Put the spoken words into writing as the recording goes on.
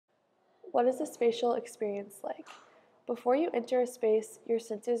What is a spatial experience like? Before you enter a space, your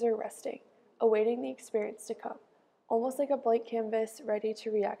senses are resting, awaiting the experience to come, almost like a blank canvas ready to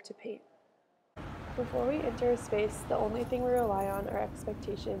react to paint. Before we enter a space, the only thing we rely on are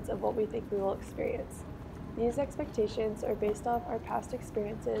expectations of what we think we will experience. These expectations are based off our past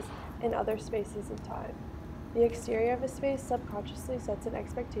experiences in other spaces and time. The exterior of a space subconsciously sets an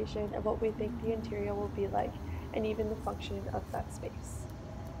expectation of what we think the interior will be like, and even the function of that space.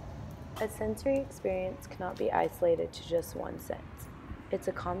 A sensory experience cannot be isolated to just one sense. It's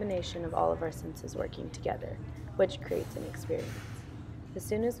a combination of all of our senses working together, which creates an experience. As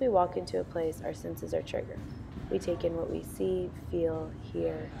soon as we walk into a place, our senses are triggered. We take in what we see, feel,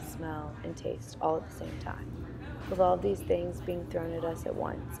 hear, smell, and taste all at the same time. With all of these things being thrown at us at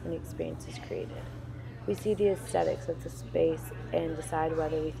once, an experience is created. We see the aesthetics of the space and decide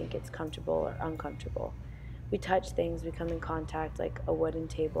whether we think it's comfortable or uncomfortable. We touch things, we come in contact like a wooden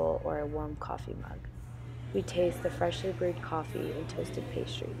table or a warm coffee mug. We taste the freshly brewed coffee and toasted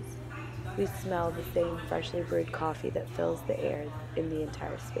pastries. We smell the same freshly brewed coffee that fills the air in the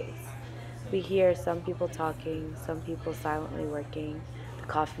entire space. We hear some people talking, some people silently working, the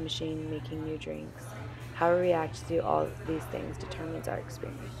coffee machine making new drinks. How we react to all of these things determines our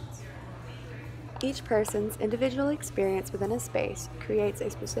experience. Each person's individual experience within a space creates a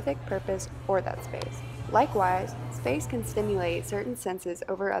specific purpose for that space. Likewise, space can stimulate certain senses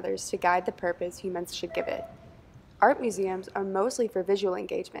over others to guide the purpose humans should give it. Art museums are mostly for visual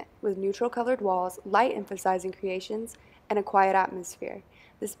engagement, with neutral colored walls, light emphasizing creations, and a quiet atmosphere.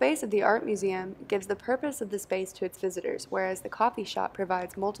 The space of the art museum gives the purpose of the space to its visitors, whereas the coffee shop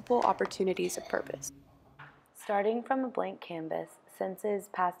provides multiple opportunities of purpose. Starting from a blank canvas, senses,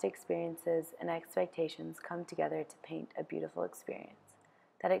 past experiences, and expectations come together to paint a beautiful experience.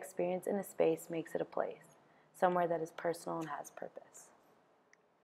 That experience in a space makes it a place, somewhere that is personal and has purpose.